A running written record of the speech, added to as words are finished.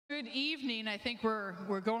Good evening. I think we're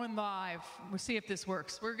going live. We'll see if this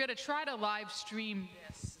works. We're going to try to live stream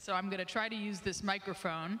this. So I'm going to try to use this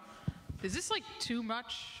microphone. Is this like too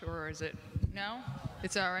much or is it? No?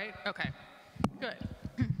 It's all right? Okay. Good.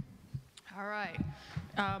 All right.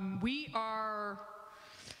 We are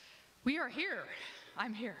here.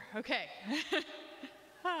 I'm here. Okay.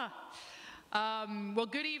 Well,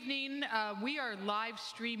 good evening. We are live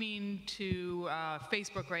streaming to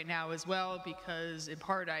Facebook right now as well because, in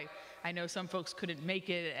part, I know some folks couldn't make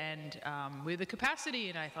it, and we have the capacity,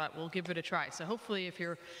 and I thought we'll give it a try. So hopefully, if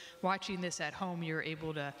you're watching this at home, you're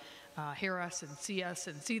able to hear us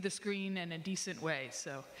and see the screen in a decent way.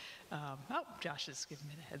 So, oh, Josh is giving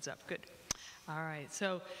me the heads up. Good. All right.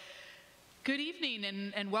 So. Good evening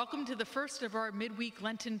and welcome to the first of our midweek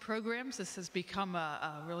Lenten programs. This has become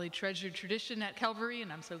a really treasured tradition at Calvary,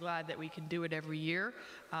 and I'm so glad that we can do it every year.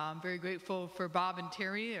 I'm very grateful for Bob and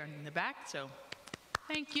Terry in the back, so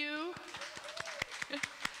thank you.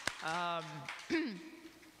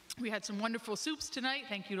 We had some wonderful soups tonight.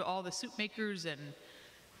 Thank you to all the soup makers and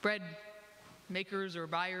bread makers or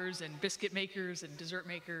buyers and biscuit makers and dessert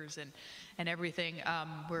makers and everything.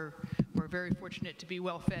 We're very fortunate to be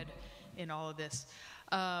well fed in all of this.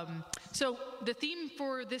 So the theme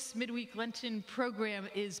for this midweek Lenten program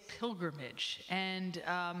is pilgrimage. And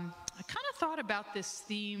I kind of thought about this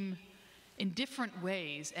theme in different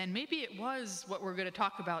ways. And maybe it was what we're going to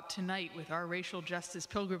talk about tonight with our racial justice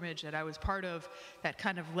pilgrimage that I was part of that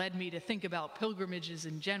kind of led me to think about pilgrimages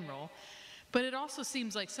in general. But it also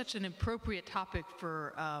seems like such an appropriate topic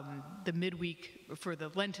for the midweek, for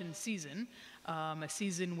the Lenten season, a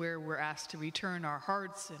season where we're asked to return our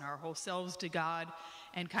hearts and our whole selves to God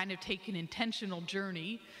and kind of take an intentional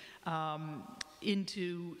journey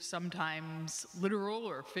into sometimes literal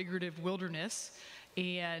or figurative wilderness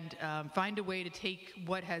and find a way to take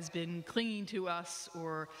what has been clinging to us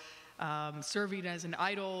or serving as an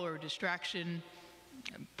idol or distraction,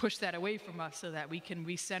 push that away from us so that we can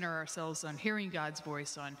recenter ourselves on hearing God's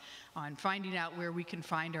voice, on finding out where we can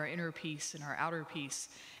find our inner peace and our outer peace.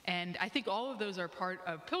 And I think all of those are part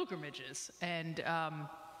of pilgrimages. And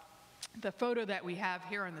the photo that we have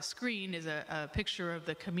here on the screen is a picture of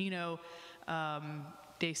the Camino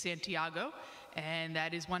de Santiago. And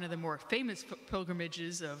that is one of the more famous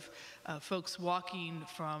pilgrimages of folks walking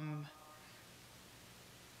from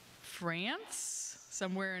France,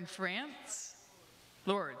 somewhere in France.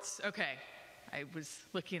 Lourdes, okay. I was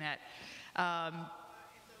looking at,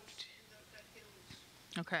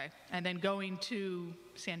 okay, and then going to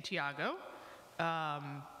Santiago,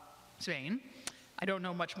 Spain. I don't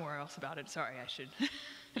know much more else about it, sorry, I should.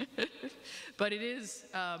 But it is,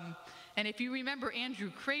 and if you remember Andrew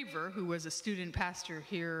Craver, who was a student pastor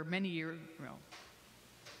here many years, well,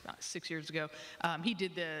 about 6 years ago, he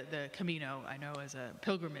did the Camino, I know, as a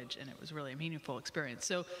pilgrimage, and it was really a meaningful experience.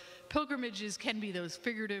 So pilgrimages can be those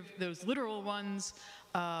figurative, those literal ones,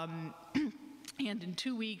 and in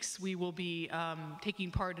 2 weeks we will be taking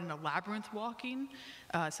part in a labyrinth walking,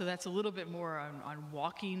 so that's a little bit more on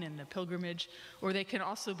walking and the pilgrimage, or they can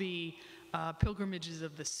also be pilgrimages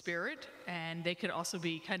of the spirit, and they could also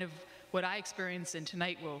be kind of what I experienced, and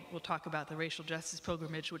tonight we'll talk about the racial justice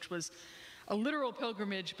pilgrimage, which was a literal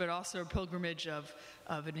pilgrimage, but also a pilgrimage of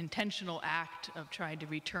an intentional act of trying to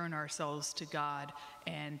return ourselves to God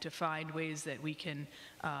and to find ways that we can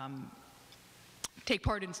take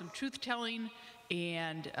part in some truth-telling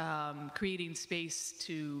and creating space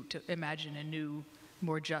to imagine a new,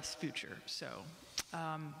 more just future. So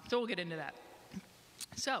we'll get into that.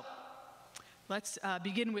 So let's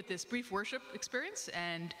begin with this brief worship experience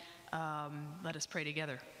and let us pray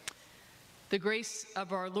together. The grace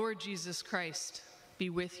of our Lord Jesus Christ be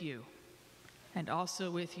with you, and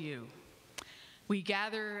also with you. We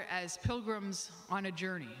gather as pilgrims on a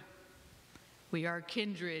journey. We are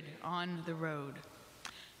kindred on the road.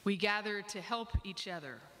 We gather to help each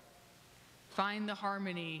other find the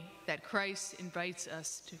harmony that Christ invites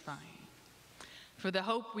us to find. For the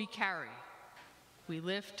hope we carry, we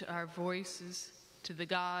lift our voices to the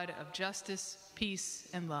God of justice, peace,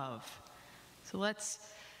 and love. So let's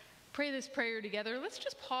pray this prayer together. Let's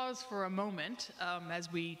just pause for a moment as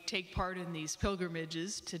we take part in these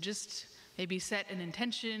pilgrimages to just maybe set an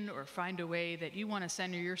intention or find a way that you want to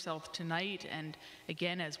center yourself tonight. And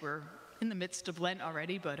again, as we're in the midst of Lent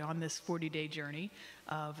already, but on this 40-day journey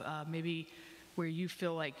of maybe where you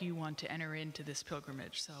feel like you want to enter into this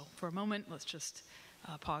pilgrimage. So for a moment, let's just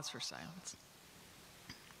pause for silence.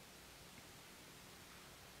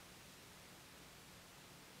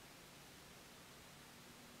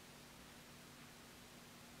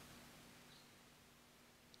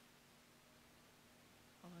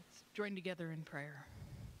 Well, let's join together in prayer.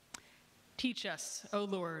 Teach us, O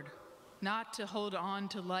Lord, not to hold on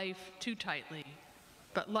to life too tightly,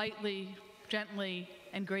 but lightly, gently,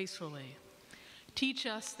 and gracefully. Teach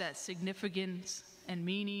us that significance and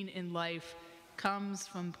meaning in life comes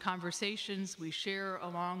from conversations we share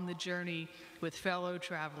along the journey with fellow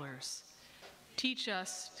travelers. Teach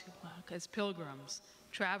us to walk as pilgrims,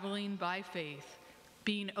 traveling by faith,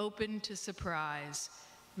 being open to surprise,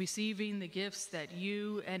 receiving the gifts that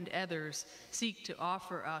you and others seek to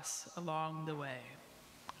offer us along the way.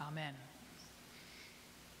 Amen.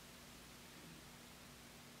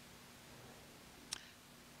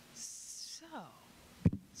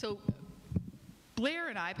 So Blair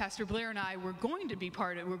and I, Pastor Blair and I, were going to be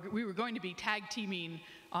we were going to be tag teaming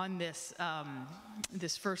on this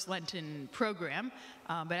this first Lenten program,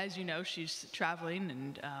 but as you know, she's traveling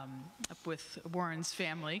and up with Warren's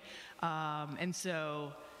family, and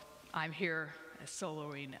so I'm here as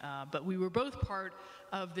soloing. But we were both part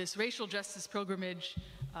of this racial justice pilgrimage.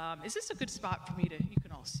 Is this a good spot for me to? You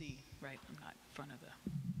can all see, right? I'm not in front of the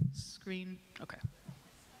screen. Okay.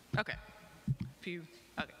 Okay.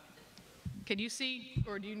 Okay. Can you see,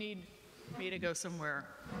 or do you need me to go somewhere?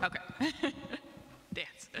 Okay.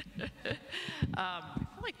 Dance. I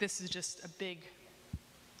feel like this is just a big,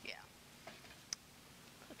 yeah. I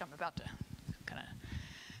feel like I'm about to kind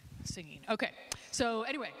of singing. Okay. So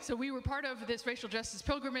anyway, so we were part of this racial justice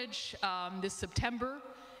pilgrimage this September,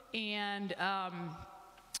 and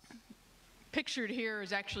pictured here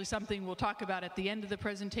is actually something we'll talk about at the end of the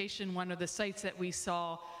presentation. One of the sites that we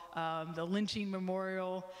saw, the lynching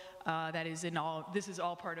memorial, that is this is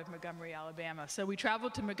all part of Montgomery, Alabama. So we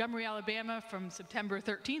traveled to Montgomery, Alabama from September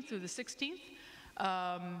 13th through the 16th.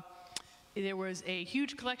 There was a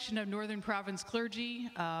huge collection of Northern Province clergy.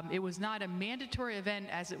 It was not a mandatory event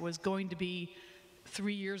as it was going to be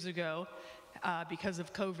 3 years ago because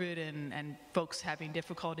of COVID and folks having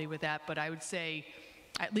difficulty with that, but I would say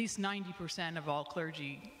at least 90% of all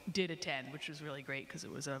clergy did attend, which was really great because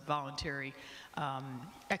it was a voluntary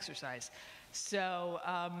exercise. So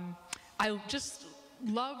I just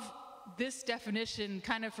love this definition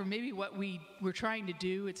kind of for maybe what we were trying to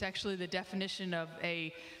do. It's actually the definition of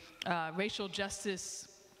a racial justice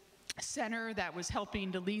center that was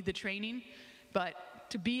helping to lead the training, but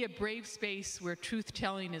to be a brave space where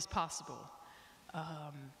truth-telling is possible.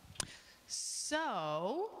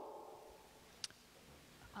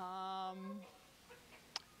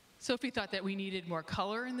 Sophie thought that we needed more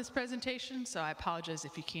color in this presentation, so I apologize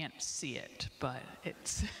if you can't see it, but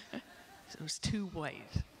it was too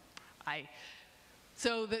white.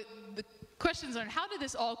 So the questions on how did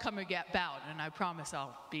this all come about, and I promise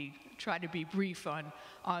I'll try to be brief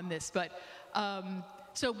on this, but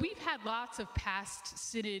so we've had lots of past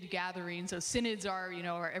synod gatherings. So synods are,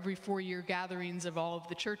 our every 4-year gatherings of all of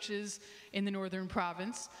the churches in the Northern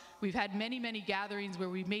Province. We've had many, many gatherings where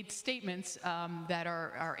we've made statements that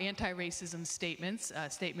are anti-racism statements,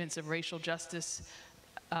 statements of racial justice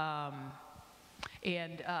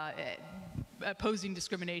and opposing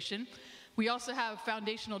discrimination. We also have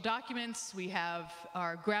foundational documents. We have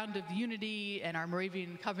our Ground of Unity and our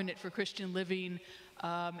Moravian Covenant for Christian Living,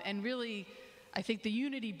 and really, I think the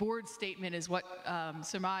Unity Board statement is what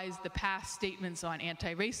surmised the past statements on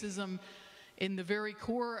anti-racism. In the very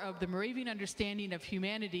core of the Moravian understanding of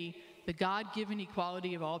humanity, the God-given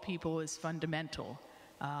equality of all people is fundamental.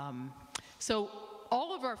 So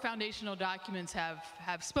all of our foundational documents have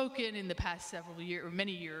spoken in the past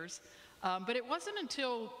many years, but it wasn't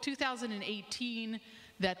until 2018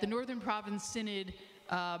 that the Northern Province Synod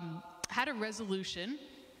had a resolution,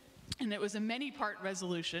 and it was a many-part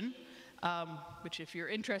resolution, which if you're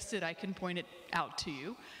interested, I can point it out to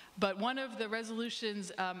you. But one of the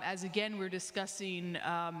resolutions, as again we're discussing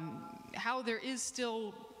how there is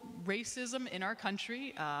still racism in our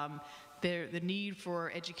country, the need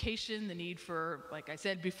for education, the need for, like I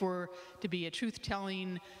said before, to be a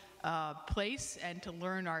truth-telling place and to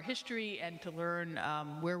learn our history and to learn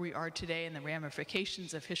where we are today and the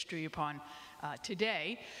ramifications of history upon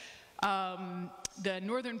today. The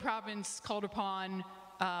Northern Province called upon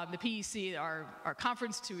the PEC, our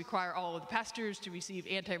conference, to require all of the pastors to receive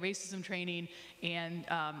anti-racism training, and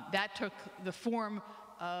that took the form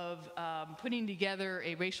of putting together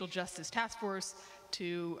a racial justice task force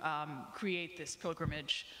to create this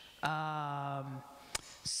pilgrimage.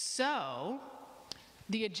 So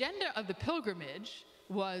the agenda of the pilgrimage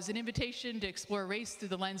was an invitation to explore race through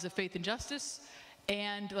the lens of faith and justice,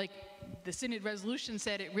 and like the Synod resolution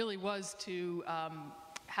said, it really was to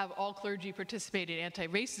have all clergy participate in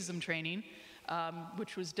anti-racism training,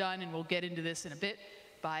 which was done, and we'll get into this in a bit,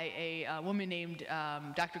 by a woman named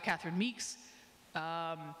Dr. Catherine Meeks.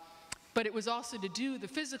 but it was also to do the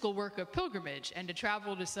physical work of pilgrimage and to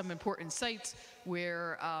travel to some important sites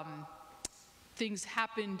where things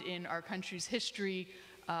happened in our country's history,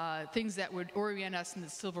 things that would orient us in the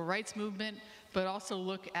civil rights movement, but also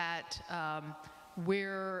look at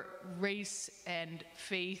where race and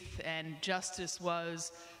faith and justice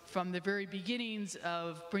was from the very beginnings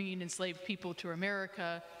of bringing enslaved people to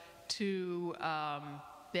America to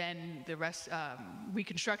then the rest,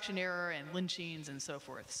 Reconstruction era and lynchings and so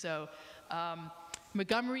forth. So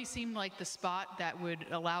Montgomery seemed like the spot that would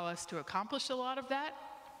allow us to accomplish a lot of that.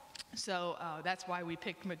 So that's why we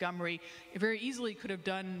picked Montgomery. It very easily could have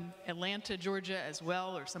done Atlanta, Georgia as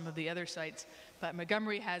well, or some of the other sites. But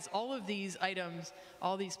Montgomery has all of these items,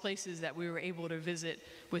 all these places that we were able to visit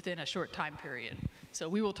within a short time period. So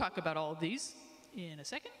we will talk about all of these in a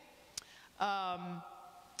second.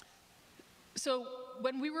 So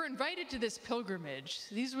when we were invited to this pilgrimage,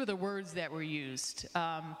 these were the words that were used.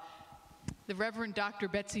 The Reverend Dr.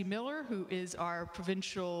 Betsy Miller, who is our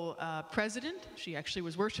provincial president, she actually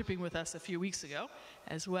was worshiping with us a few weeks ago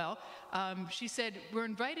as well. She said, we're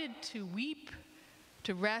invited to weep,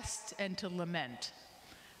 to rest, and to lament.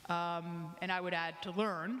 And I would add to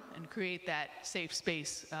learn and create that safe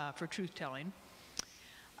space for truth-telling.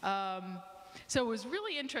 So it was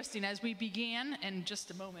really interesting as we began, and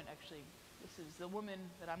just a moment actually, this is the woman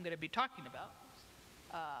that I'm going to be talking about,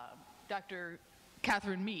 Dr.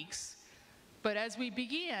 Catherine Meeks. But as we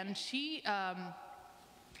began, she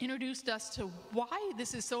introduced us to why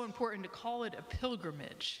this is so important to call it a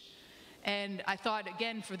pilgrimage. And I thought,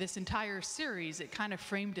 again, for this entire series, it kind of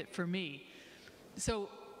framed it for me. So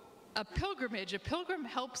a pilgrim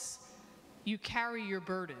helps you carry your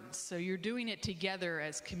burdens. So you're doing it together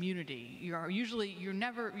as community. You're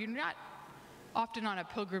not often on a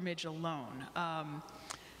pilgrimage alone.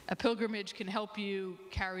 A pilgrimage can help you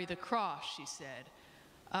carry the cross, she said.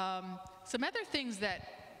 Some other things that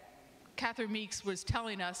Catherine Meeks was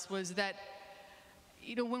telling us was that,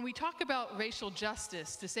 you know, when we talk about racial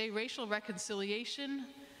justice, to say racial reconciliation,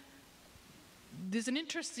 there's an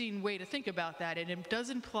interesting way to think about that, and it does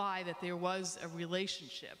imply that there was a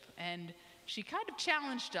relationship. And she kind of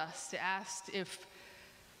challenged us to ask if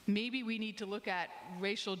maybe we need to look at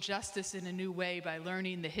racial justice in a new way by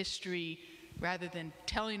learning the history rather than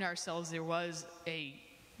telling ourselves there was a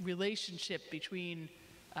relationship between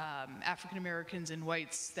African Americans and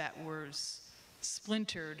whites that was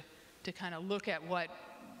splintered, to kind of look at what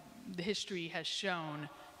the history has shown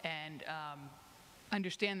and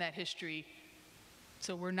understand that history.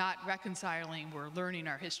 So we're not reconciling, we're learning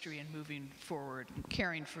our history and moving forward and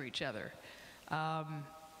caring for each other. We'll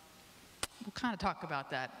kind of talk about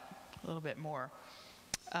that a little bit more.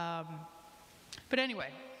 But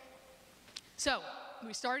anyway, so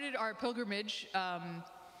we started our pilgrimage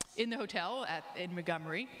in the hotel in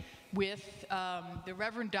Montgomery with the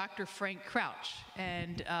Reverend Dr. Frank Crouch.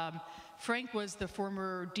 And Frank was the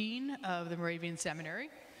former dean of the Moravian Seminary,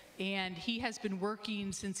 and he has been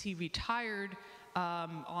working since he retired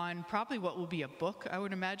on probably what will be a book, I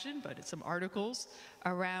would imagine, but it's some articles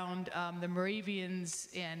around the Moravians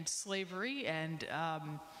and slavery and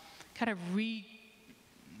kind of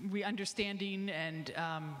re-understanding and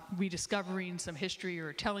rediscovering some history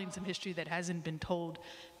or telling some history that hasn't been told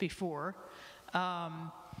before.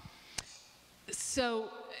 So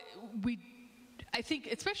I think,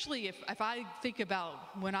 especially if I think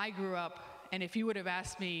about when I grew up, and if you would have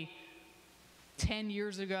asked me 10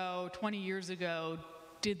 years ago, 20 years ago,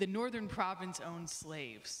 did the Northern Province own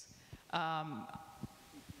slaves? I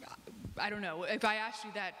don't know. If I asked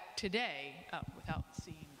you that today, without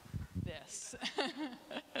seeing this,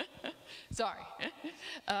 sorry,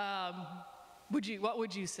 what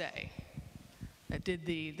would you say? Did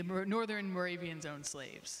the Northern Moravians own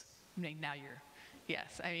slaves? I mean, now you're,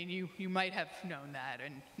 yes. I mean, you might have known that,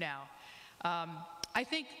 and now, I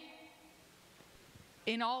think,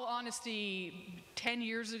 in all honesty, 10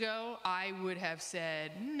 years ago, I would have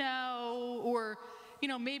said no, or, you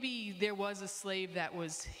know, maybe there was a slave that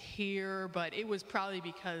was here, but it was probably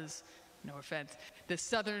because, no offense, the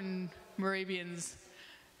Southern Moravians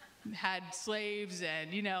had slaves,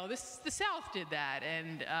 and, you know, the South did that,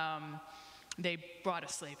 and they brought a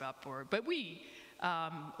slave up,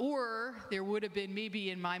 or there would have been maybe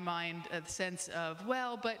in my mind a sense of,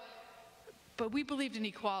 well, but we believed in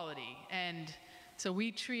equality, and so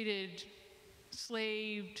we treated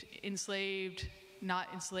enslaved, not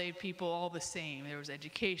enslaved people all the same. There was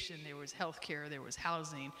education, there was healthcare, there was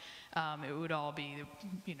housing. It would all be,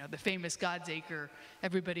 you know, the famous God's acre,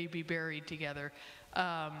 everybody be buried together.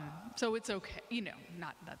 So it's okay, you know,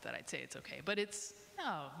 not that I'd say it's okay, but it's,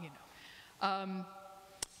 you know.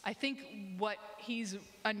 I think what he's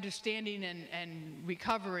understanding and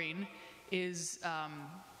recovering is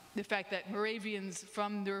the fact that Moravians,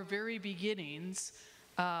 from their very beginnings,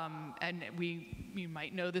 and you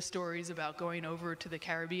might know the stories about going over to the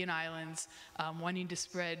Caribbean islands, wanting to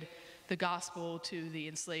spread the gospel to the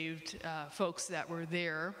enslaved folks that were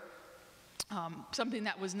there, something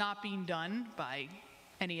that was not being done by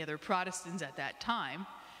any other Protestants at that time,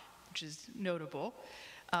 which is notable,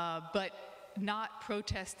 but not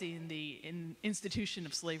protesting the institution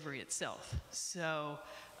of slavery itself. So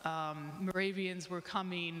Moravians were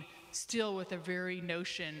coming still with a very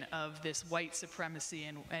notion of this white supremacy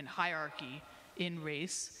and hierarchy in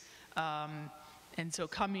race. And so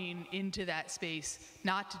coming into that space,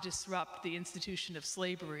 not to disrupt the institution of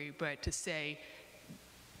slavery, but to say,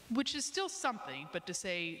 which is still something, but to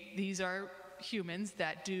say these are humans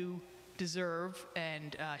that do deserve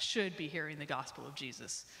and should be hearing the gospel of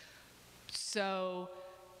Jesus. So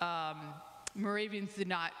Moravians did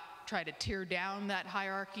not try to tear down that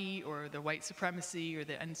hierarchy or the white supremacy or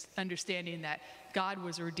the understanding that God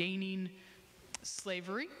was ordaining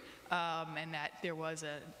slavery, and that there was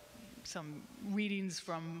some readings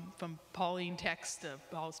from Pauline text,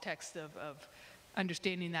 Paul's text of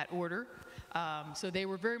understanding that order. So they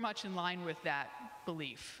were very much in line with that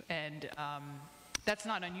belief. And that's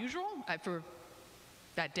not unusual for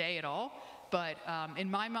that day at all. But in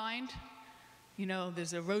my mind, you know,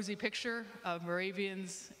 there's a rosy picture of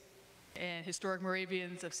Moravians and historic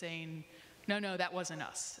Moravians of saying, no, that wasn't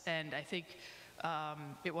us. And I think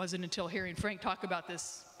it wasn't until hearing Frank talk about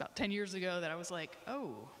this about 10 years ago that I was like,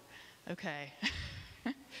 oh, okay.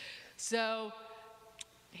 So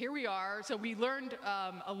here we are. So we learned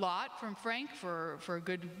a lot from Frank for a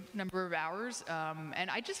good number of hours. And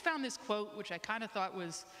I just found this quote, which I kind of thought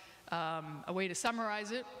was a way to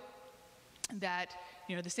summarize it, that,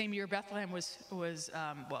 you know, the same year Bethlehem was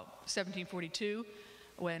 1742,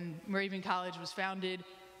 when Moravian College was founded,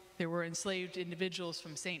 there were enslaved individuals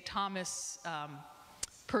from St. Thomas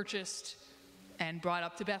purchased and brought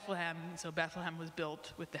up to Bethlehem. So Bethlehem was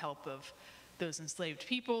built with the help of those enslaved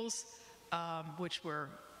peoples, which were,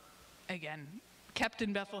 again, kept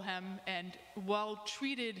in Bethlehem and, while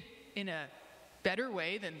treated in a better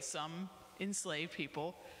way than some enslaved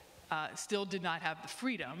people, still did not have the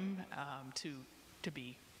freedom to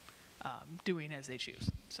be doing as they choose.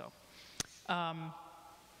 So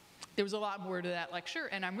there was a lot more to that lecture,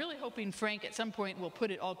 and I'm really hoping Frank at some point will put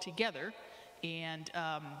it all together, and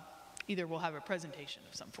either we'll have a presentation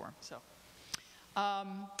of some form. So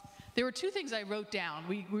there were two things I wrote down.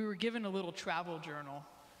 We were given a little travel journal,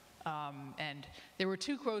 and there were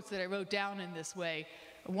two quotes that I wrote down in this way.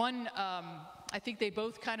 One, I think they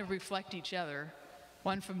both kind of reflect each other.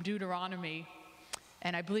 One from Deuteronomy,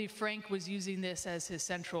 and I believe Frank was using this as his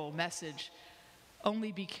central message.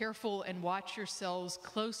 Only be careful and watch yourselves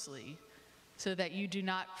closely so that you do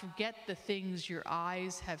not forget the things your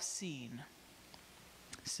eyes have seen.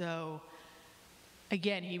 So,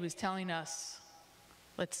 again, he was telling us,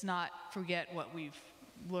 let's not forget what we've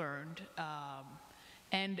learned.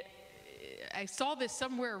 And I saw this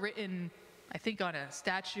somewhere written, I think on a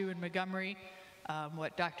statue in Montgomery,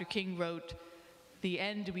 what Dr. King wrote, "The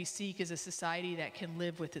end we seek is a society that can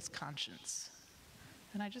live with its conscience."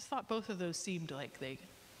 And I just thought both of those seemed like they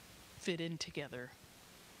fit in together.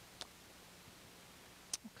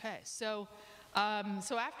 Okay, so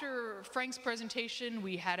after Frank's presentation,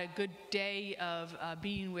 we had a good day of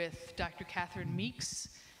being with Dr. Catherine Meeks,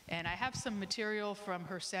 and I have some material from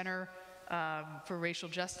her Center for Racial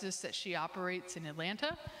Justice that she operates in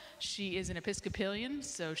Atlanta. She is an Episcopalian,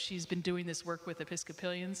 so she's been doing this work with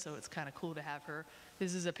Episcopalians, so it's kind of cool to have her.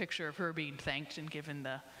 This is a picture of her being thanked and given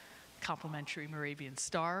the complimentary Moravian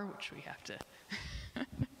star, which we have to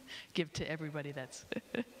give to everybody that's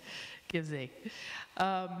gives a.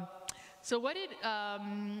 So what did,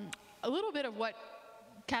 a little bit of what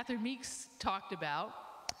Catherine Meeks talked about,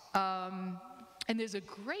 and there's a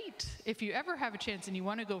great, if you ever have a chance and you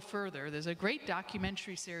want to go further, there's a great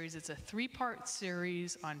documentary series. It's a 3-part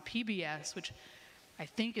series on PBS, which I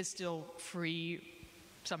think is still free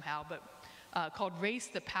somehow, but called Race,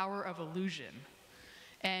 the Power of Illusion.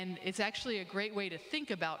 And it's actually a great way to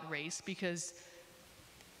think about race, because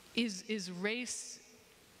is race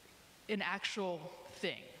an actual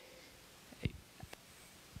thing?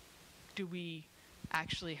 Do we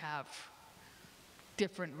actually have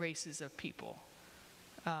different races of people?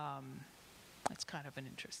 That's kind of an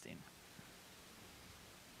interesting.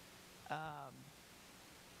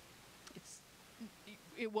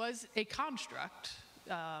 It was a construct,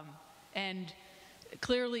 and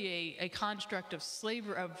clearly a construct of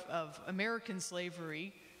slavery, of American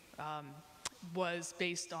slavery, was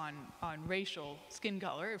based on racial skin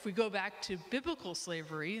color. If we go back to biblical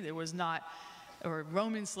slavery, there was not, or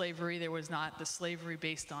Roman slavery, there was not the slavery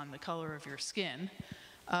based on the color of your skin.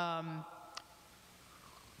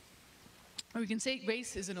 We can say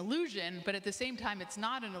race is an illusion, but at the same time, it's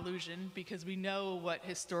not an illusion because we know what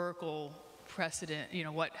historical precedent,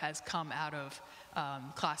 what has come out of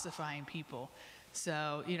classifying people.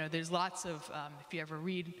 So, there's lots of, if you ever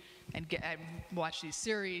read and watch these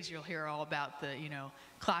series, you'll hear all about the,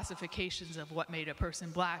 classifications of what made a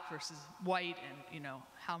person black versus white and,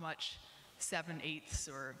 how much 7/8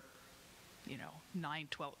 or,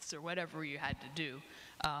 9/12 or whatever you had to do.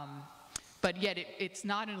 But yet it's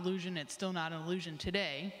not an illusion, it's still not an illusion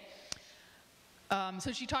today.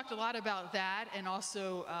 So she talked a lot about that and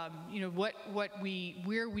also,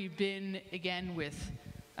 where we've been, again, with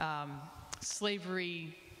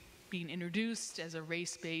slavery being introduced as a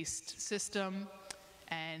race-based system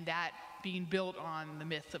and that being built on the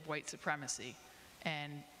myth of white supremacy.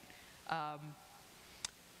 And,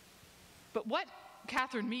 but what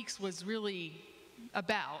Catherine Meeks was really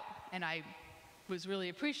about, and I was really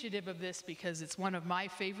appreciative of this because it's one of my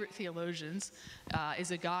favorite theologians, is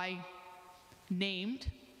a guy named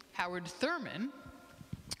Howard Thurman.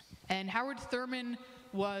 And Howard Thurman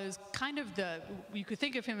was kind of you could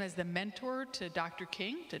think of him as the mentor to Dr.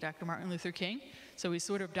 King, to Dr. Martin Luther King. So he's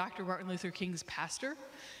sort of Dr. Martin Luther King's pastor.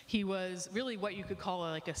 He was really what you could call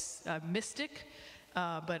like a mystic,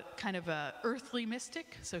 but kind of a earthly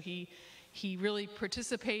mystic. So he really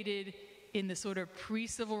participated in the sort of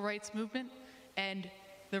pre-civil rights movement. And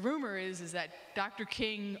the rumor is that Dr.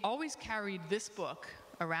 King always carried this book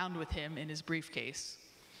around with him in his briefcase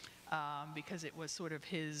because it was sort of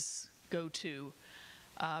his go-to.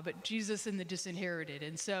 But Jesus and the Disinherited.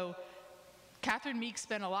 And so Catherine Meeks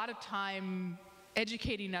spent a lot of time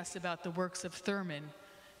educating us about the works of Thurman,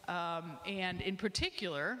 and in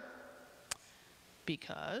particular,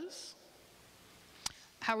 because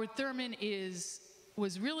Howard Thurman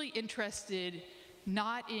was really interested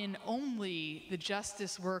not in only the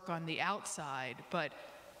justice work on the outside, but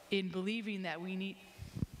in believing that we need...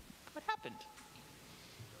 What happened?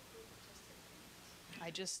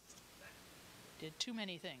 I just did too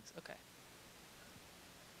many things. Okay.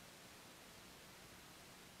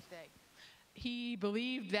 Stay. He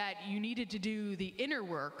believed that you needed to do the inner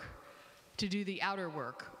work to do the outer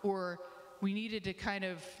work, or we needed to kind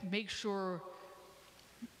of make sure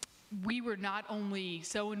we were not only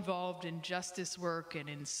so involved in justice work and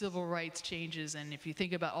in civil rights changes, and if you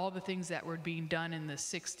think about all the things that were being done in the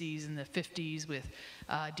 60s and the 50s with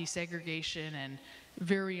desegregation and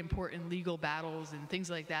very important legal battles and things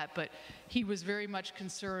like that, but he was very much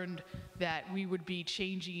concerned that we would be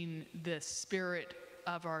changing the spirit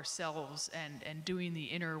of ourselves and doing the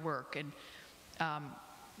inner work. And I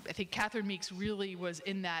think Catherine Meeks really was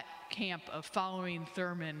in that camp of following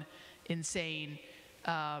Thurman in saying,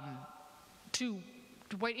 to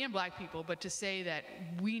white and black people, but to say that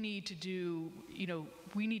we need to do,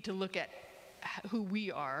 we need to look at who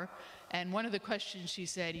we are. And one of the questions she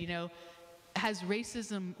said, has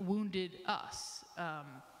racism wounded us?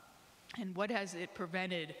 And what has it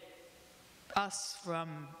prevented us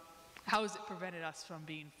from, how has it prevented us from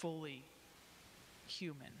being fully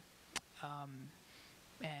human? I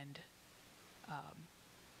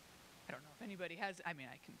don't know if anybody has, I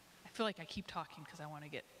feel like I keep talking because I want to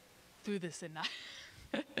get through this and not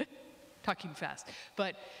talking fast.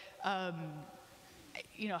 But,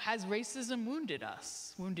 has racism wounded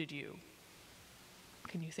us, wounded you?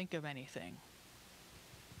 Can you think of anything?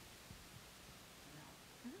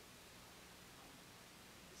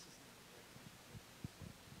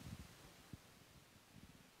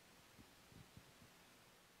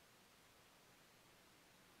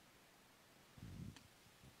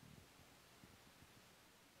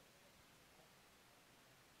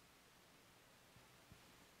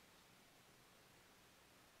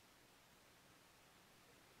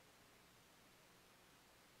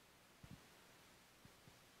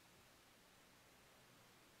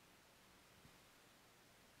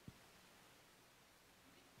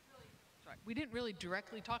 We didn't really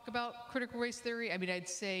directly talk about critical race theory. I'd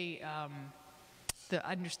say the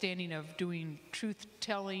understanding of doing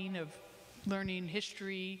truth-telling, of learning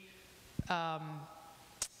history. I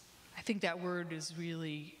think that word is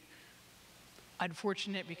really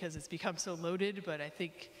unfortunate because it's become so loaded, but I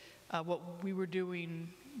think what we were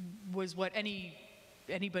doing was what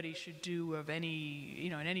anybody should do of any,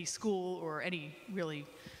 in any school or any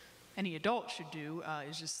adult should do,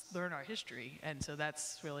 is just learn our history. And so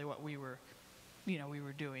that's really what we were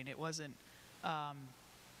doing. It wasn't,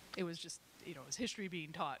 it was just, it was history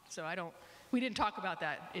being taught. So I don't we didn't talk about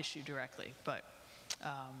that issue directly, but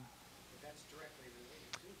That's directly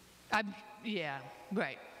related to. yeah,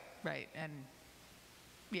 right, and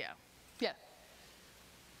yeah, yeah.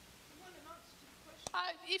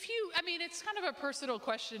 If you, I mean, it's kind of a personal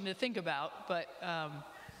question to think about, but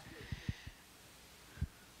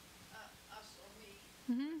Us or me,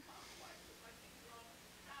 mhm, compromise, because I think we're all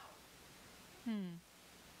out.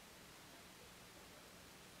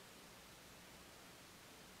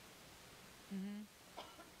 mhm,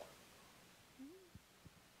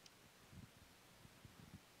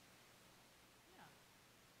 yeah,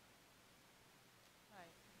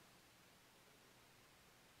 right.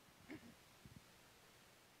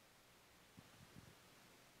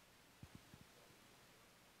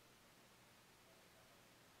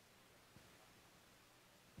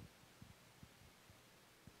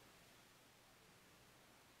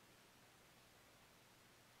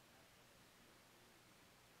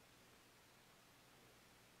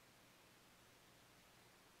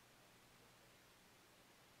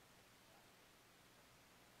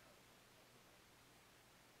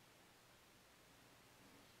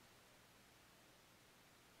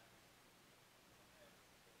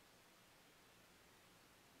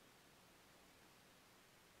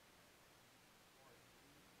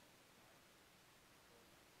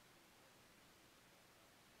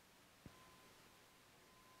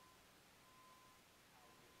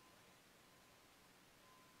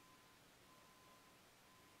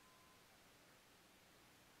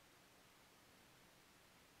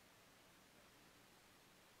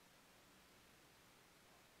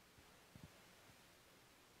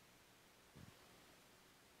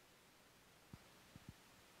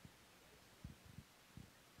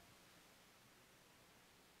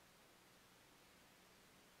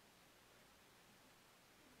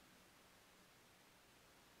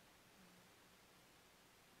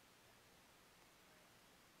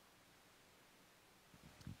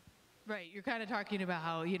 Right, you're kind of talking about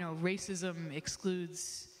how, you know, racism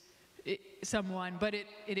excludes someone, but it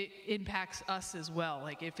impacts us as well.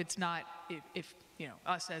 Like if it's not, if you know,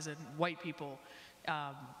 us as in white people,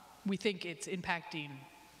 we think it's impacting,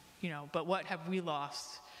 you know, but what have we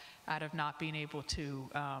lost out of not being able to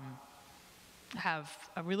have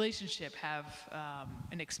a relationship, have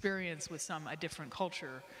an experience with a different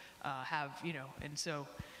culture, have, you know, and so,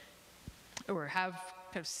 or have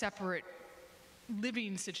kind of separate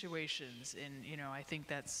living situations. And you know, I think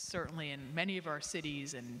that's certainly in many of our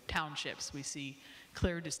cities and townships we see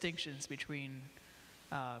clear distinctions between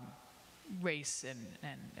race and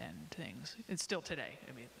things. It's still today.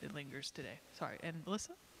 I mean, it lingers today. Sorry. And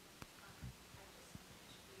Melissa?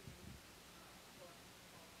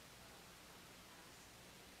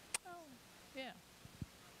 Oh, yeah.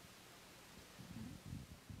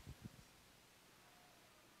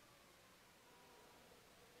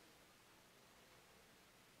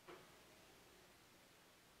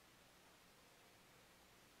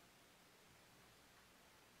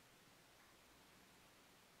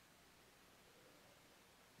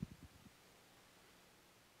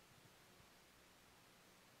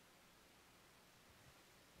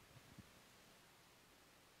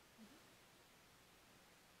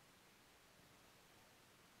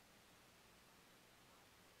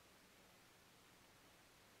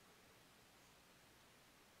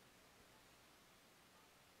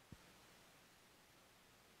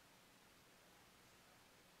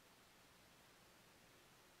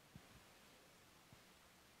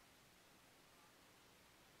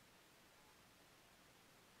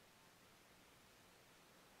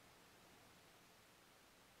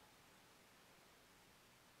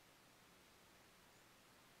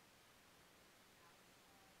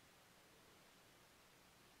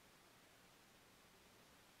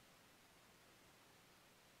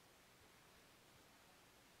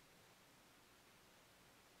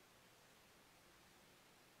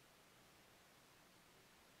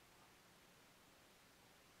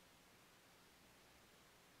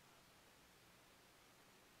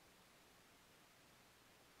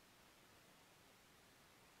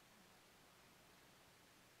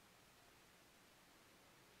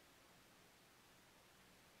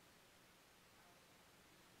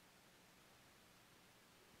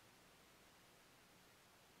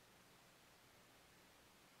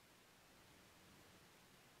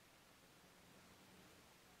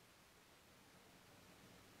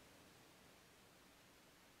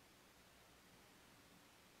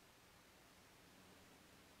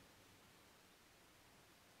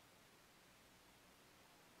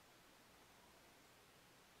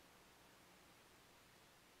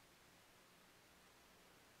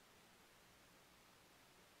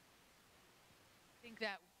 I think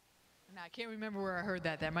that Now, I can't remember where I heard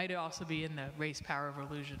that. That might also be in the Race, Power of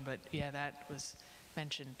Religion, but yeah, that was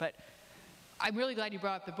mentioned. But I'm really glad you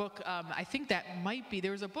brought up the book. I think that might be,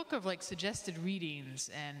 there was a book of like suggested readings,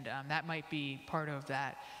 and that might be part of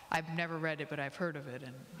that. I've never read it, but I've heard of it,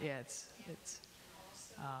 and yeah, it's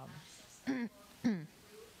on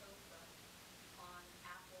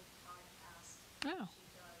Apple Podcasts. oh,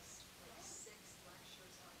 She does like 6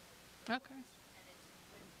 lectures on it, okay, and it's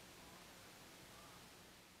written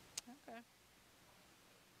okay.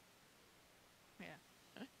 Yeah.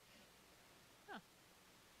 Huh.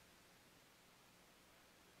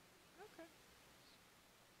 Okay.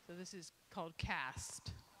 So this is called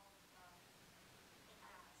Cast.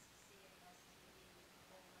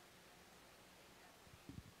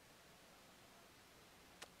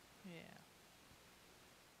 Yeah.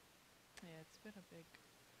 Yeah, it's been a big.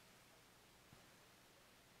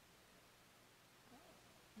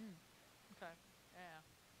 Okay. Yeah.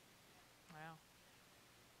 Wow.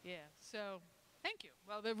 Yeah. So, thank you.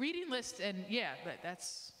 Well, the reading list, and yeah, but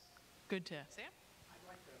that's good to. Sam? I'd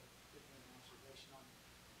like to give you an observation on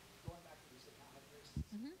going back to these economic races.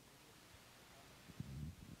 Mm-hmm.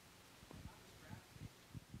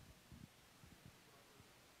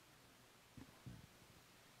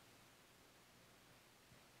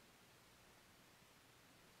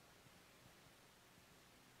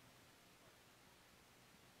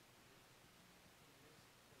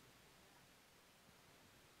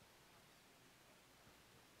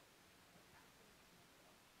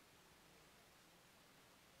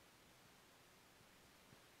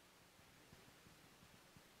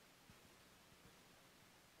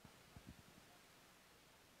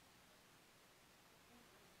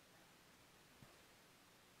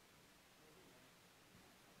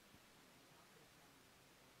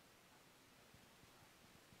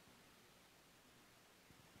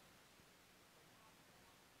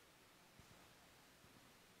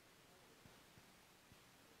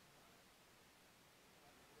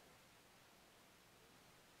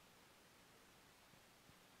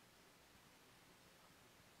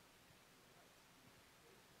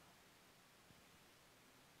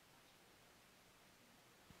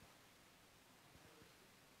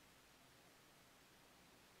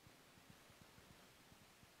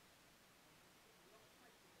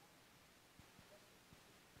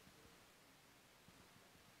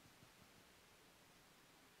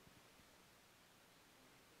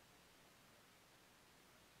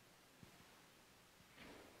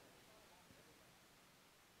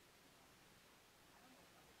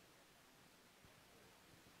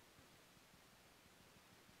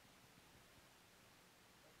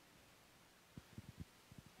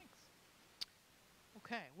 Thanks.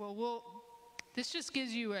 Okay, well, this just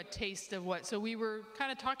gives you a taste of what, so we were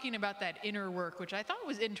kind of talking about that inner work, which I thought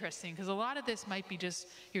was interesting, because a lot of this might be just,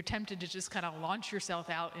 you're tempted to just kind of launch yourself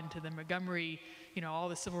out into the Montgomery, all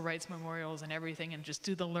the civil rights memorials and everything, and just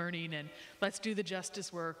do the learning, and let's do the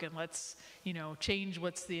justice work, and let's, change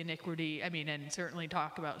what's the iniquity, and certainly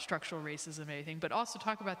talk about structural racism and everything, but also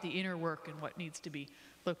talk about the inner work and what needs to be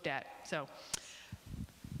looked at.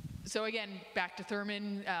 So again, back to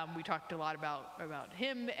Thurman, we talked a lot about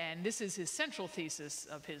him, and this is his central thesis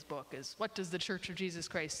of his book, is what does the Church of Jesus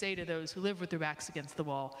Christ say to those who live with their backs against the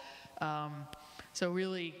wall? So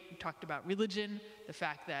really, we talked about religion, the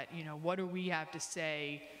fact that, what do we have to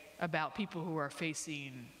say about people who are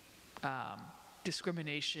facing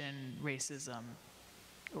discrimination, racism,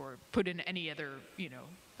 or put in any other,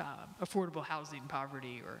 affordable housing,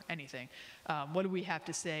 poverty, or anything. What do we have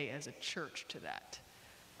to say as a church to that?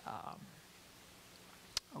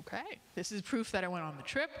 Okay, this is proof that I went on the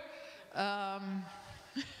trip.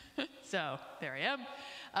 So there I am.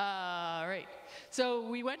 All right, so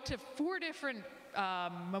we went to 4 different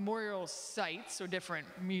memorial sites or different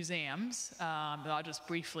museums. I'll just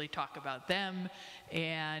briefly talk about them.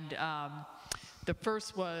 And the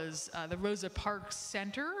first was the Rosa Parks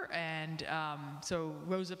Center, and so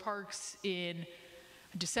Rosa Parks on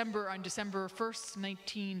December 1st,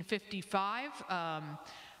 1955.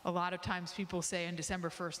 A lot of times people say on December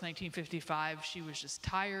 1st, 1955, she was just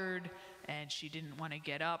tired and she didn't want to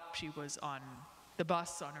get up. She was on the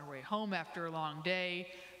bus on her way home after a long day.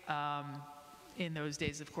 In those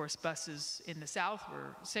days, of course, buses in the South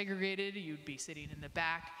were segregated. You'd be sitting in the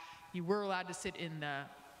back. You were allowed to sit in a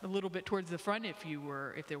little bit towards the front if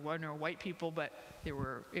there were no white people, but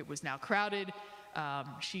it was now crowded.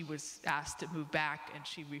 She was asked to move back and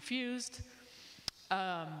she refused.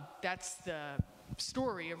 That's the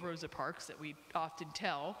story of Rosa Parks that we often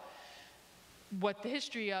tell. What the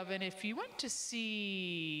history of, and if you went to see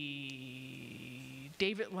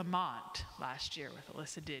David Lamont last year with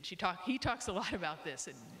Alyssa Did, he talks a lot about this,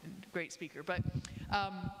 and great speaker. But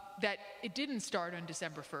that it didn't start on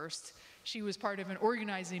December 1st. She was part of an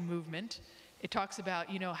organizing movement. It talks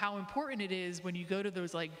about, you know, how important it is when you go to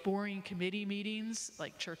those like boring committee meetings,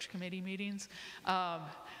 like church committee meetings,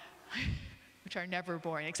 which are never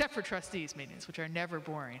boring, except for trustees meetings, which are never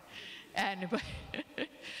boring. And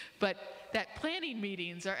but that planning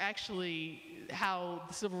meetings are actually how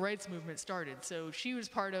the civil rights movement started. So she was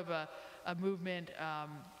part of a movement, I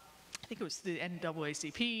think it was the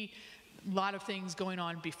NAACP, a lot of things going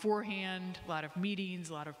on beforehand, a lot of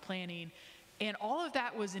meetings, a lot of planning. And all of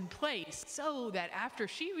that was in place so that after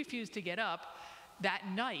she refused to get up, that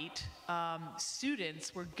night,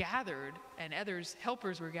 students were gathered and others,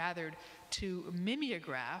 helpers were gathered to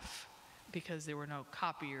mimeograph, because there were no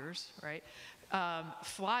copiers, right?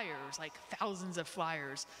 Flyers, like thousands of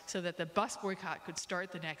flyers, so that the bus boycott could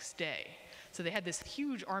start the next day. So they had this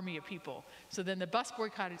huge army of people. So then the bus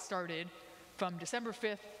boycott had started from December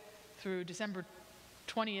 5th through December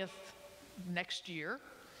 20th next year.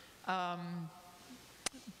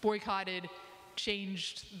 Boycotted,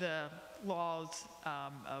 changed the laws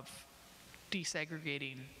of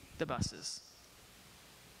desegregating the buses.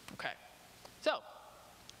 Okay, so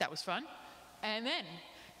that was fun. And then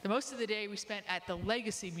the most of the day we spent at the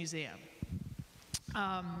Legacy Museum.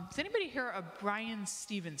 Does anybody hear of Brian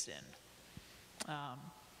Stevenson? Yeah,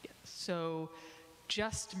 so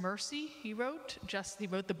Just Mercy, he wrote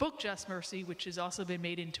the book Just Mercy, which has also been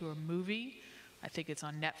made into a movie. I think it's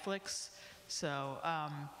on Netflix. So I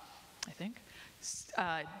think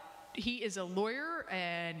he is a lawyer,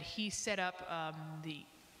 and he set up the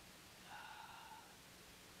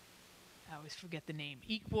I always forget the name,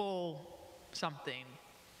 Equal something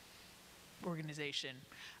organization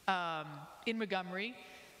in Montgomery,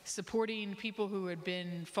 supporting people who had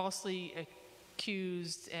been falsely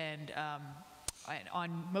accused and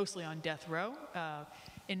mostly on death row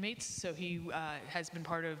inmates. So he has been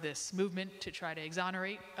part of this movement to try to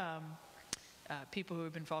exonerate people who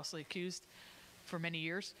have been falsely accused for many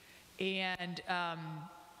years. And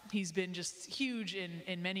he's been just huge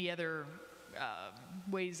in many other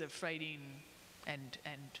ways of fighting and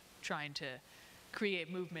trying to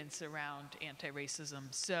create movements around anti-racism.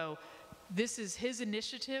 So this is his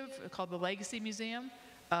initiative called the Legacy Museum.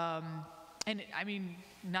 And I mean,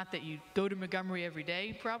 not that you go to Montgomery every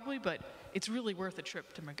day probably, but it's really worth a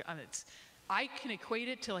trip to Montgomery. I can equate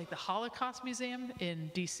it to like the Holocaust Museum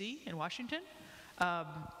in DC, in Washington,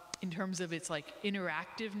 in terms of its like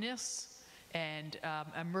interactiveness and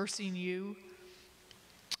immersing you.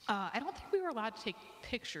 I don't think we were allowed to take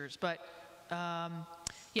pictures, but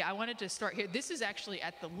yeah, I wanted to start here. This is actually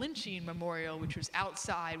at the lynching memorial, which was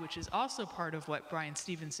outside, which is also part of what Brian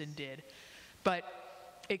Stevenson did. But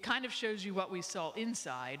it kind of shows you what we saw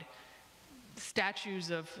inside.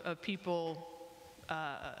 Statues of people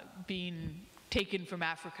being taken from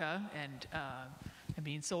Africa and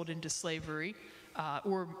being sold into slavery,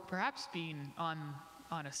 or perhaps being on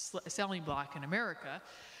a selling block in America.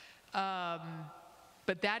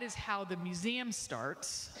 But that is how the museum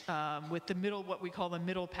starts, with the middle, what we call the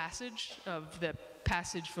middle passage, of the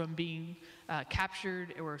passage from being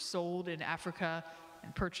captured or sold in Africa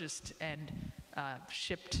and purchased and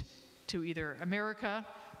shipped to either America,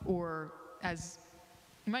 or, as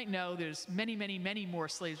you might know, there's many, many, many more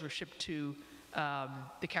slaves were shipped to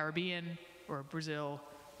the Caribbean or Brazil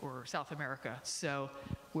or South America. So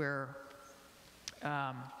where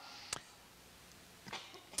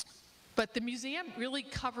but the museum really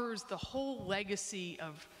covers the whole legacy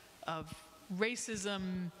of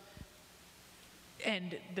racism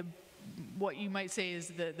and what you might say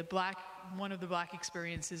is one of the black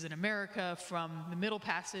experiences in America, from the Middle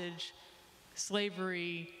Passage,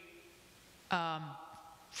 slavery,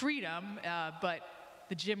 freedom, but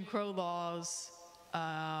the Jim Crow laws,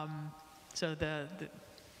 so the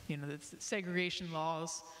segregation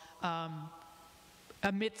laws,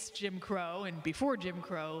 amidst Jim Crow and before Jim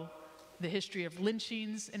Crow, the history of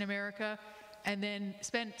lynchings in America, and then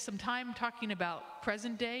spent some time talking about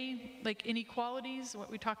present day, like inequalities,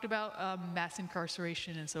 what we talked about, mass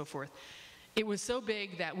incarceration and so forth. It was so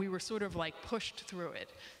big that we were sort of like pushed through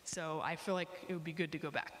it. So I feel like it would be good to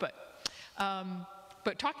go back. But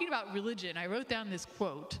talking about religion, I wrote down this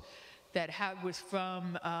quote that was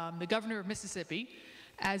from the governor of Mississippi.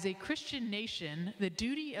 As a Christian nation, the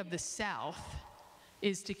duty of the South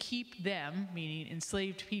is to keep them, meaning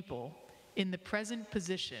enslaved people, in the present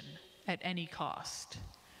position at any cost.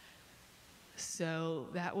 So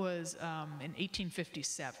that was in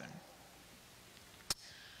 1857.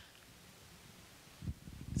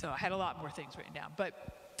 So I had a lot more things written down. But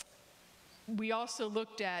we also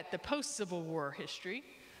looked at the post-Civil War history.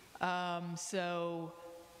 So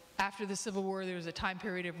after the Civil War, there was a time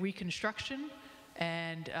period of Reconstruction,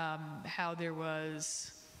 and how there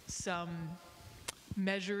was some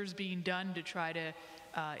measures being done to try to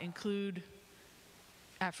include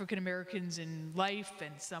African Americans in life,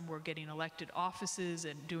 and some were getting elected offices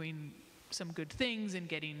and doing some good things and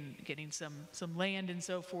getting some land and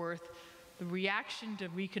so forth. The reaction to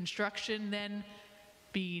Reconstruction then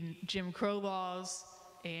being Jim Crow laws,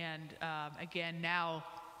 and again now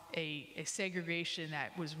a segregation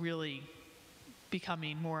that was really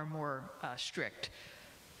becoming more and more strict.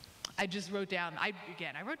 I just wrote down, I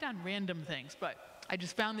wrote down random things, but I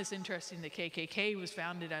just found this interesting. The KKK was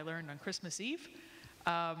founded, I learned, on Christmas Eve,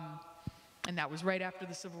 and that was right after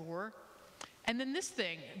the Civil War. And then this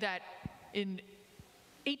thing, that in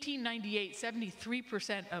 1898,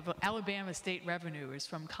 73% of Alabama state revenue is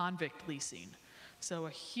from convict leasing. So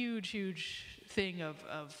a huge, huge thing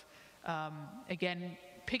of again,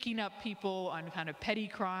 picking up people on kind of petty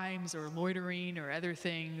crimes or loitering or other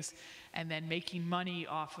things, and then making money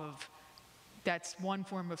off of, that's one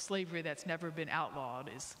form of slavery that's never been outlawed,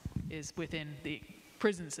 is within the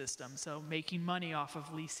prison system. So making money off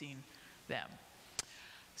of leasing them.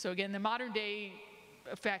 So again, the modern day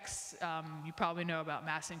effects, you probably know about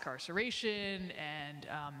mass incarceration and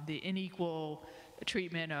the unequal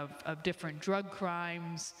treatment of different drug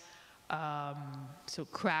crimes. So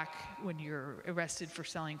crack, when you're arrested for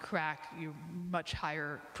selling crack, you're much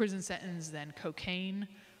higher prison sentence than cocaine,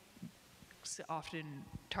 often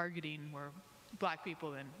targeting more black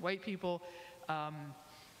people than white people.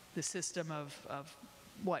 The system of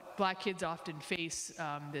what black kids often face,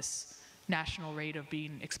 this national rate of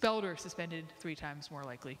being expelled or suspended 3 times more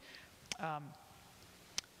likely.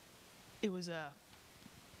 It was a,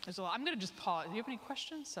 there's a lot. I'm going to just pause. Do you have any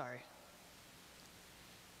questions? Sorry.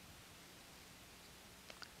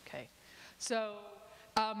 Okay. So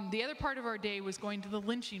the other part of our day was going to the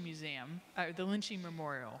lynching museum, the lynching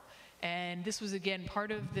memorial. And this was, again,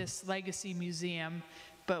 part of this legacy museum,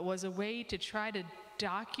 but was a way to try to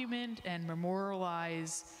document and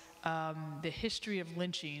memorialize the history of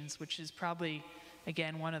lynchings, which is probably,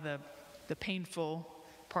 again, one of the painful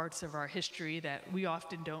parts of our history that we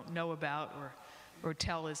often don't know about or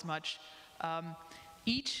tell as much.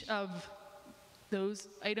 Each of those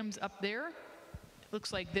items up there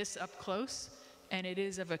looks like this up close, and it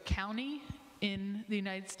is of a county in the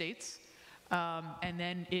United States, and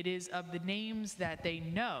then it is of the names that they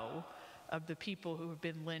know of the people who have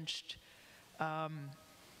been lynched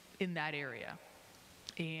in that area.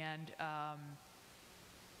 And I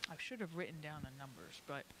should have written down the numbers,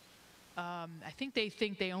 but I think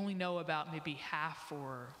they only know about maybe half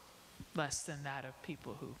or less than that of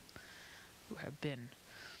people who have been.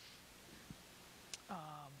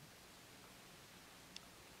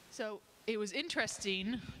 So it was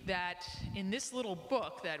interesting that in this little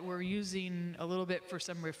book that we're using a little bit for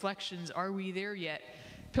some reflections, Are We There Yet?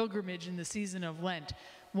 Pilgrimage in the Season of Lent.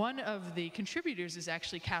 One of the contributors is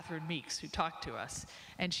actually Catherine Meeks, who talked to us.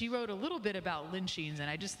 And she wrote a little bit about lynchings, and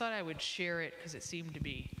I just thought I would share it because it seemed to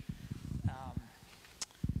be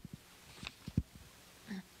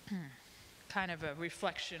kind of a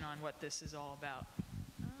reflection on what this is all about.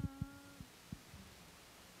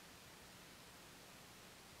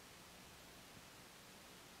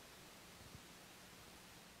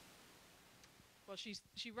 Well,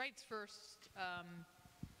 she writes first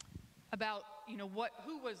about, you know,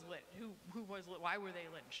 who was why were they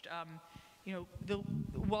lynched? You know,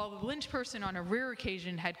 while the lynched person on a rare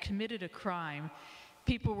occasion had committed a crime,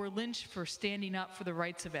 people were lynched for standing up for the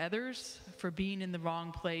rights of others, for being in the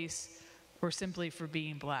wrong place, or simply for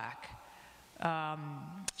being black.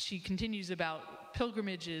 She continues about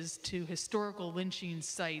pilgrimages to historical lynching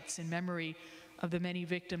sites in memory of the many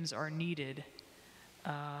victims are needed.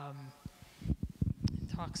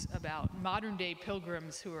 Talks about modern-day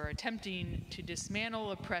pilgrims who are attempting to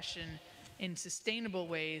dismantle oppression in sustainable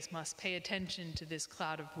ways must pay attention to this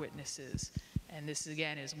cloud of witnesses. And this,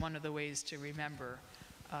 again, is one of the ways to remember.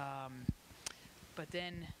 But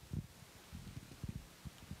then,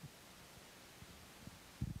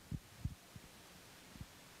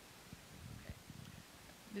 okay.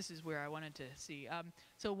 This is where I wanted to see.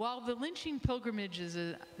 So while the lynching pilgrimages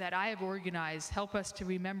that I have organized help us to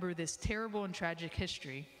remember this terrible and tragic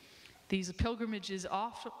history, these pilgrimages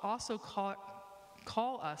also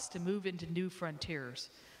call us to move into new frontiers,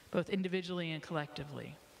 both individually and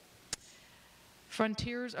collectively.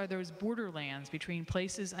 Frontiers are those borderlands between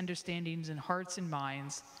places, understandings, and hearts and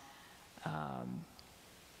minds.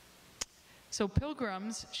 So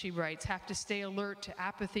pilgrims, she writes, have to stay alert to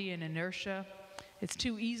apathy and inertia. It's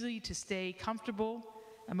too easy to stay comfortable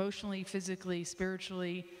emotionally, physically,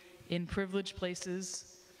 spiritually in privileged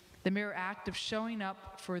places. The mere act of showing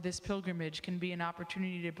up for this pilgrimage can be an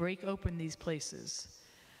opportunity to break open these places.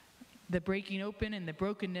 The breaking open and the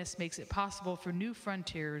brokenness makes it possible for new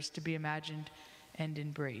frontiers to be imagined and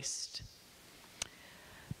embraced.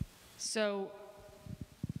 So,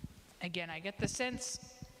 again, I get the sense,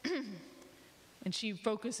 and she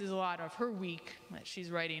focuses a lot of her week that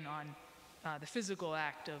she's writing on the physical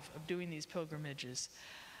act of doing these pilgrimages.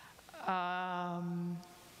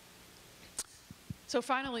 So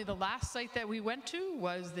finally, the last site that we went to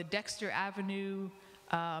was the Dexter Avenue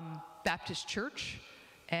Baptist Church.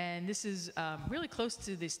 And this is really close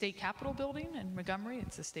to the state capitol building in Montgomery.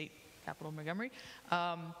 It's the state capitol of Montgomery.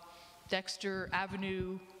 Dexter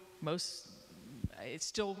Avenue, it's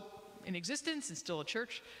still in existence and still a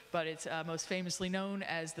church, but it's most famously known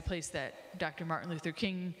as the place that Dr. Martin Luther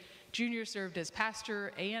King Jr. served as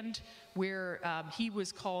pastor, and where he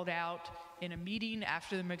was called out in a meeting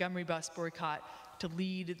after the Montgomery bus boycott to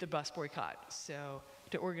lead the bus boycott. So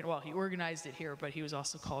he organized it here, but he was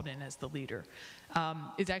also called in as the leader.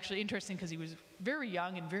 It's actually interesting because he was very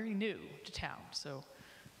young and very new to town. So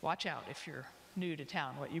watch out if you're new to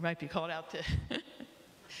town, what you might be called out to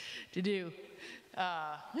to do.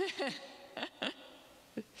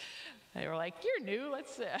 They were like, "You're new,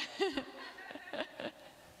 let's..."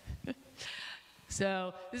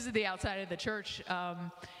 So this is the outside of the church.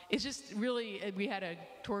 It's just really, we had a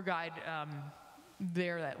tour guide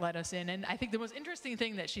there that let us in. And I think the most interesting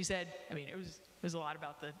thing that she said, I mean, it was a lot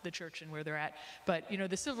about the church and where they're at, but you know,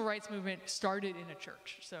 the civil rights movement started in a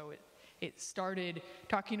church. So it started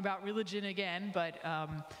talking about religion again, but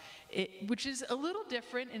which is a little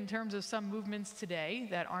different in terms of some movements today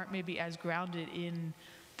that aren't maybe as grounded in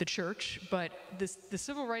the church. But the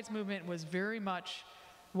civil rights movement was very much,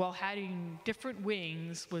 while having different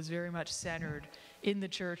wings, was very much centered in the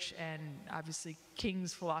church, and obviously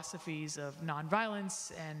King's philosophies of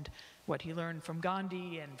nonviolence and what he learned from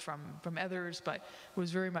Gandhi and from others, but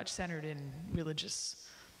was very much centered in religious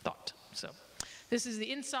thought. So this is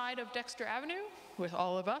the inside of Dexter Avenue with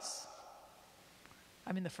all of us.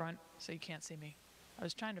 I'm in the front, so you can't see me. I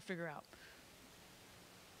was trying to figure out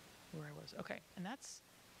where I was. Okay, and that's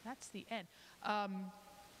the end.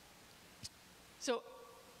 So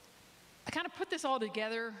I kind of put this all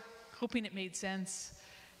together, hoping it made sense,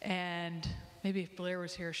 and maybe if Blair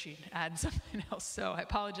was here, she'd add something else, so I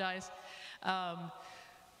apologize.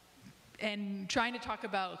 And trying to talk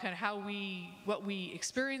about kind of what we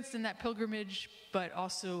experienced in that pilgrimage, but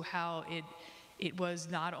also how it was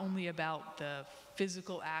not only about the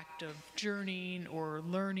physical act of journeying or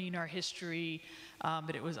learning our history,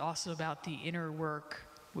 but it was also about the inner work,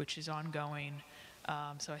 which is ongoing.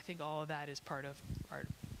 So I think all of that is part of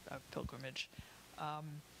pilgrimage.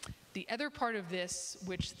 The other part of this,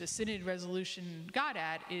 which the Synod resolution got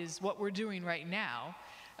at, is what we're doing right now,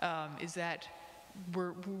 is that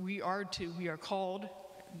we are called,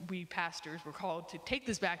 we pastors, we're called to take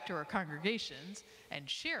this back to our congregations and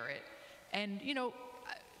share it, and, you know,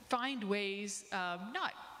 find ways,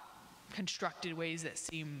 not constructed ways that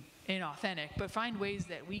seem inauthentic, but find ways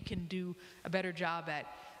that we can do a better job at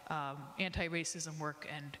anti-racism work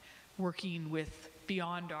and working with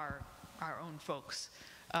beyond our own folks.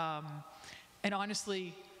 And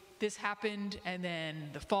honestly, this happened, and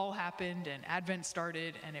then the fall happened, and Advent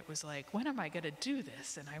started, and it was like, when am I going to do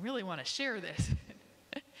this? And I really want to share this.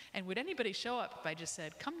 And would anybody show up if I just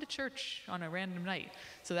said, come to church on a random night?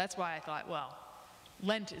 So that's why I thought, well,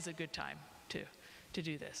 Lent is a good time to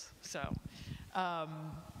do this. So,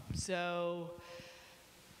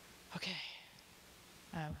 okay.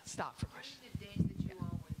 Stop for questions. During the days that you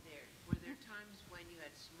all were there times when you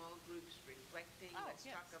had small groups reflecting? Oh, Let's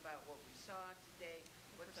yes. talk about what we saw today.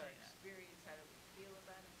 What's our Sorry. experience? How do we feel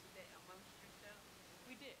about it today amongst yourselves?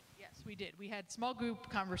 We did, yes, we did. We had small group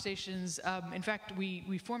conversations. In fact,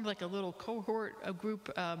 we formed like a little cohort, a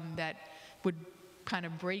group that would kind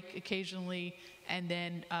of break occasionally. And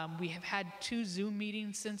then we have had 2 Zoom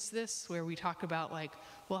meetings since this where we talk about like,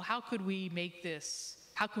 well, how could we make this,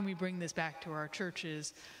 how can we bring this back to our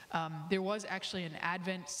churches? There was actually an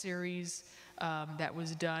Advent series that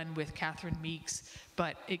was done with Catherine Meeks,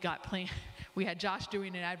 but it got we had Josh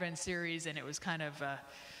doing an Advent series, and it was kind of,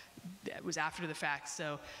 it was after the fact.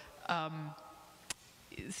 So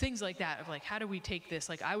things like that of like, how do we take this?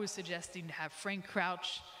 Like I was suggesting to have Frank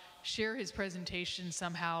Crouch share his presentation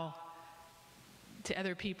somehow to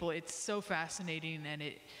other people. It's so fascinating, and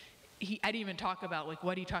I didn't even talk about like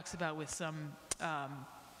what he talks about with some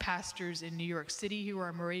pastors in New York City who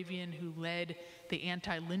are Moravian, who led the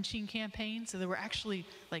anti-lynching campaign. So there were actually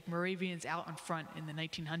like Moravians out in front in the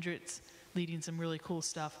 1900s leading some really cool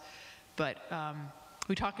stuff. But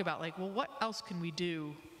we talk about like, well, what else can we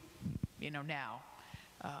do now.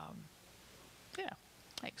 Yeah,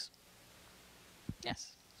 thanks.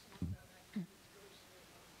 Yes.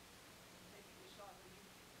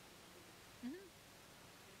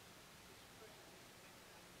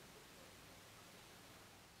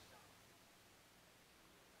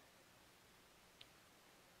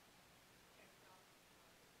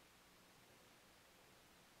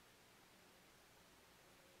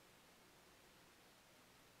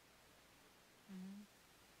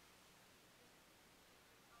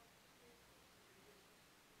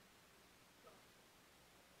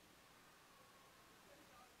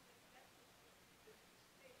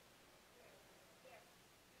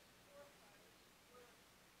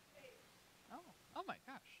 Oh my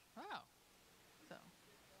gosh. Wow. So.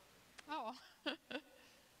 Oh.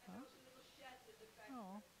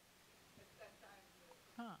 Oh.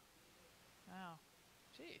 Huh. Wow.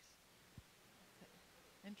 Jeez.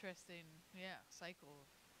 Interesting. Yeah. Cycle.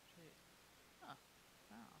 Jeez. Huh.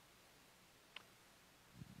 Wow.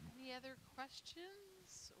 Any other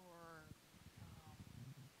questions or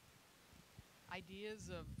ideas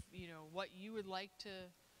of what you would like to,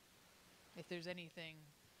 if there's anything.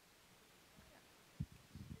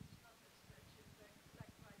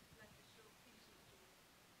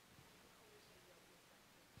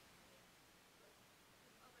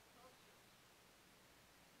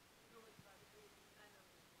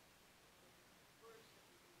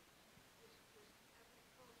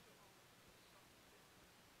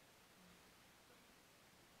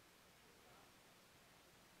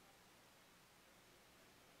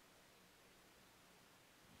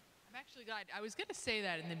 I'm actually glad. I was going to say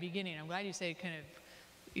that in the beginning. I'm glad you say kind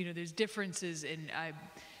of, there's differences in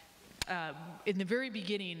the very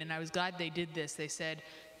beginning, and I was glad they did this. They said,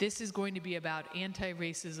 this is going to be about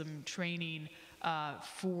anti-racism training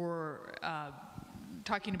for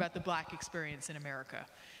talking about the Black experience in America.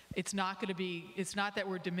 It's not going to be, it's not that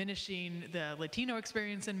we're diminishing the Latino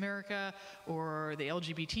experience in America or the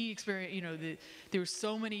LGBT experience. There's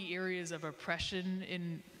so many areas of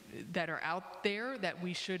oppression that are out there that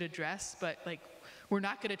we should address, but we're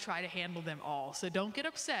not going to try to handle them all. So don't get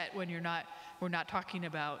upset when we're not talking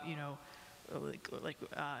about,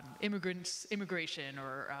 immigration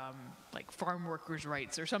or farm workers'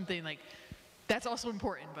 rights or something that's also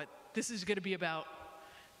important, but this is going to be about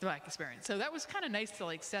the Black experience. So that was kind of nice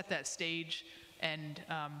to set that stage, and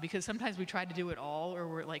because sometimes we try to do it all, or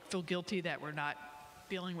we're feel guilty that we're not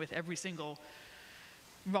dealing with every single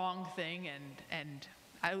wrong thing, and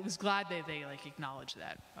I was glad they acknowledged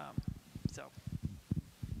that. So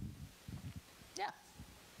yeah. I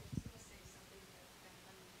was going to say something that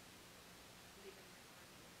I'm leaving my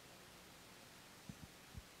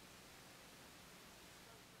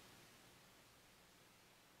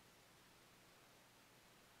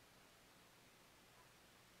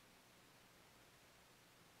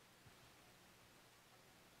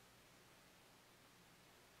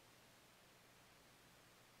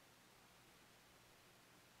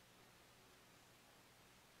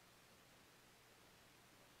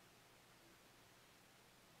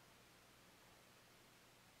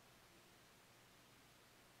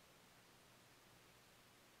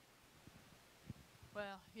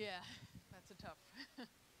Well, yeah, that's a tough.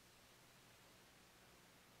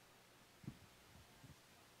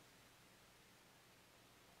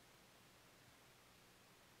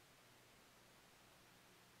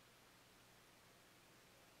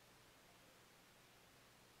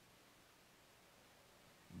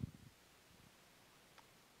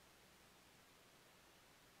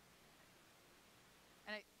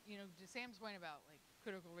 And to Sam's point about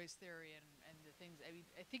critical race theory and the things,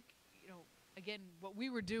 I think, again, what we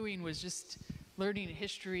were doing was just learning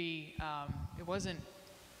history. There wasn't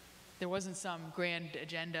some grand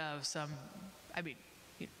agenda of some,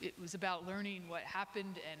 it was about learning what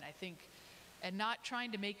happened, and I think, and not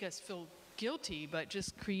trying to make us feel guilty, but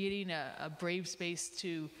just creating a brave space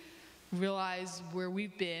to realize where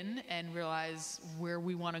we've been and realize where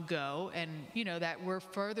we want to go, and that we're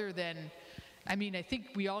further than, I think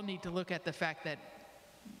we all need to look at the fact that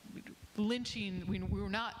lynching, we were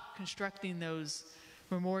not constructing those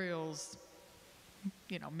memorials,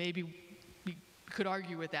 maybe we could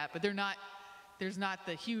argue with that, but there's not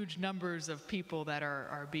the huge numbers of people that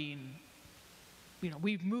are being,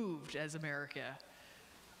 we've moved as America.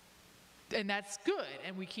 And that's good,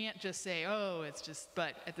 and we can't just say, oh, it's just,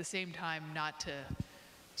 but at the same time not to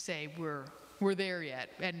say we're there yet.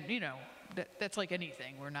 And, that's like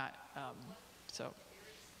anything, we're not, so.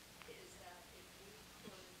 is that if we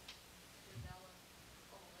could develop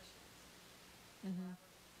coalitions, Mm-hmm.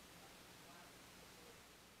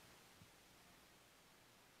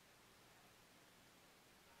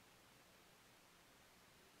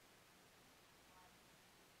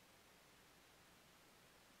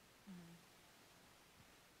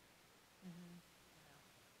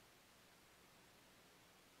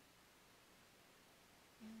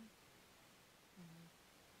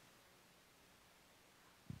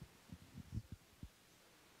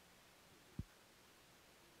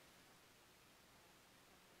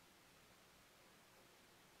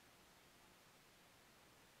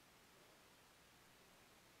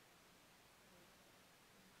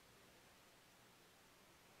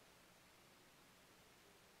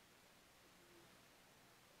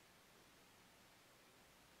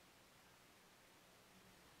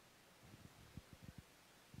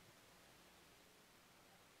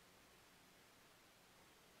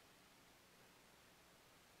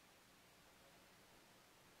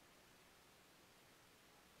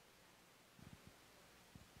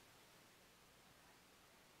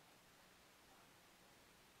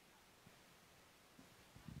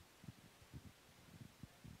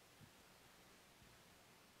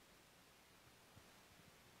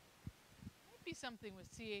 be something with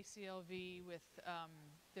CACLV with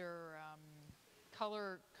their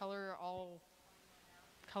color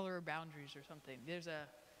boundaries or something.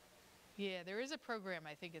 There is a program.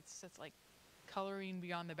 I think it's like coloring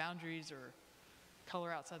beyond the boundaries or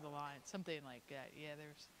color outside the line, something like that. Yeah,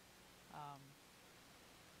 there's.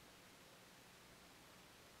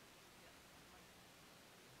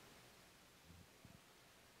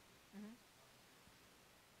 Mhm.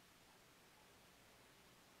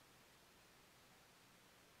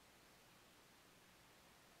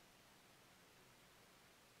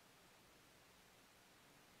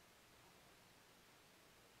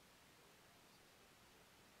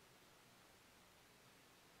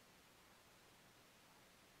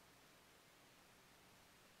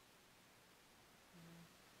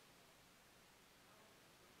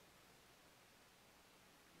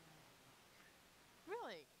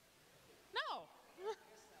 Really? No.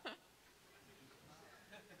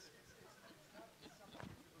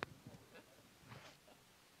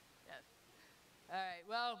 Yes. All right.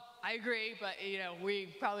 Well, I agree, but we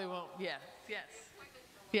probably won't. Yeah. Yes.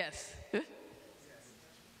 Yes. That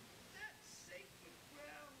sacred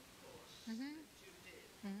ground course that you did,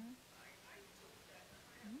 I took that and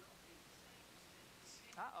I have not been the same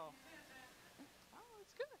since. Uh-oh. Oh,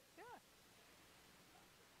 it's good. Yeah.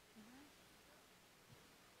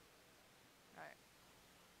 All right.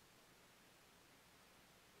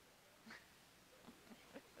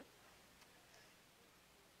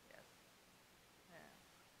 Yes. Yeah.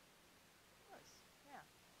 Nice. Yeah.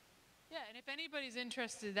 Yeah, and if anybody's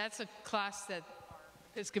interested, that's a class that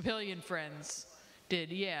Episcopalian friends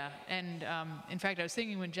did, yeah. And in fact, I was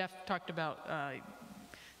thinking when Jeff talked about,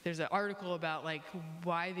 there's an article about like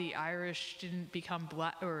why the Irish didn't become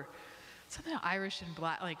black, or something Irish and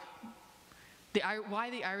black, like why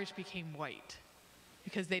the Irish became white,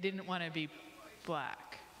 because they didn't want to be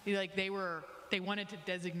black. Like they wanted to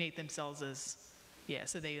designate themselves as, yeah,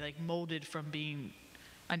 so they like molded from being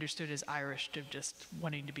understood as Irish to just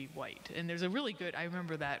wanting to be white. And there's a really good, I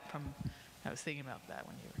remember that from, I was thinking about that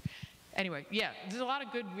when you were, anyway, yeah, there's a lot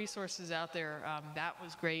of good resources out there. That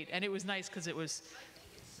was great, and it was nice because it was. I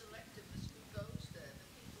think it's selective as who goes there. The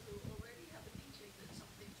people who already have an inkling that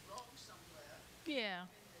something's wrong somewhere. Yeah. And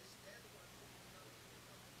they're the ones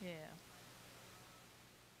who go. Yeah.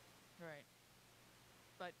 Right.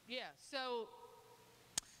 But yeah, so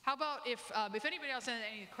how about if anybody else has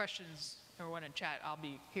any questions or want to chat, I'll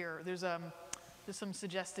be here. There's some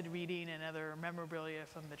suggested reading and other memorabilia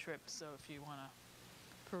from the trip, so if you want to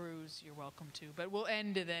peruse, you're welcome to. But we'll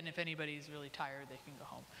end, and then if anybody's really tired, they can go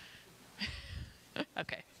home.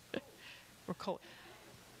 Okay. We're cold.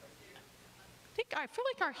 I feel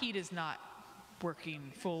like our heat is not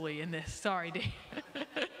working fully in this. Sorry, Dave.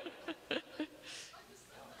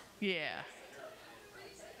 Yeah.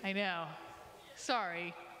 I know.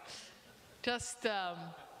 Sorry. Just,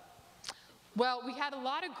 well, we had a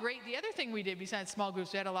lot of great, the other thing we did besides small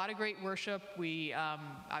groups, we had a lot of great worship. We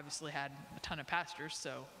obviously had a ton of pastors,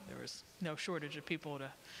 so there was no shortage of people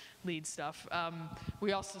to lead stuff.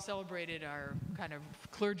 We also celebrated our kind of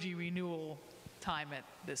clergy renewal time at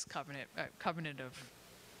this covenant of,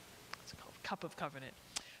 what's it called? Cup of Covenant.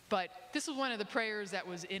 But this was one of the prayers that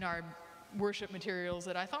was in our worship materials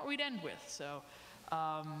that I thought we'd end with. So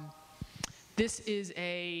this is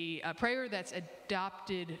a prayer that's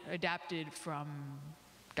adapted from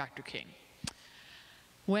Dr. King.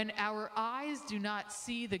 When our eyes do not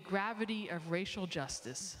see the gravity of racial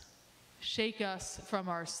justice, shake us from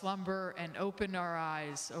our slumber and open our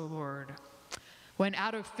eyes, O Lord. When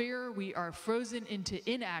out of fear we are frozen into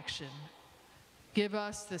inaction, give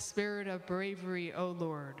us the spirit of bravery, O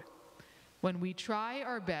Lord. When we try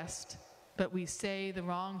our best, but we say the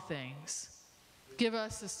wrong things, give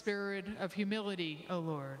us the spirit of humility, O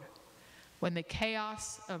Lord. When the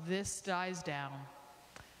chaos of this dies down,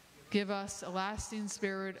 give us a lasting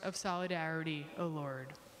spirit of solidarity, O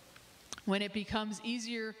Lord. When it becomes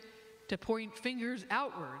easier to point fingers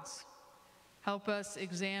outwards, help us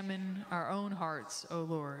examine our own hearts, O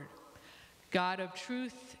Lord. God of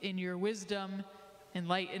truth, in your wisdom,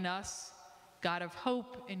 enlighten us. God of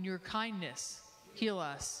hope, in your kindness, heal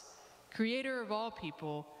us. Creator of all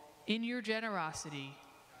people, in your generosity,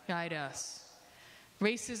 guide us.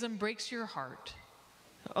 Racism breaks your heart.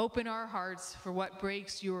 Open our hearts for what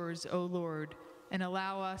breaks yours, O Lord, and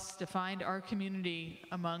allow us to find our community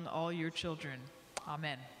among all your children.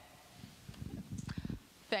 Amen.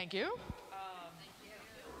 Thank you.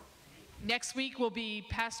 Next week will be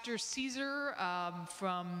Pastor Caesar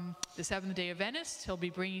from the Seventh-day Adventist. He'll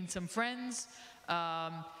be bringing some friends.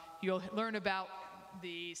 You'll learn about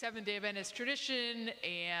the Seventh-day Adventist tradition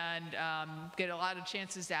and get a lot of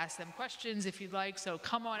chances to ask them questions if you'd like. So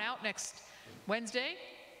come on out next Wednesday.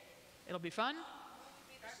 It'll be fun.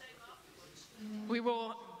 We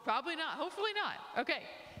will probably not, hopefully not. Okay,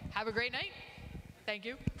 have a great night. Thank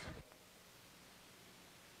you.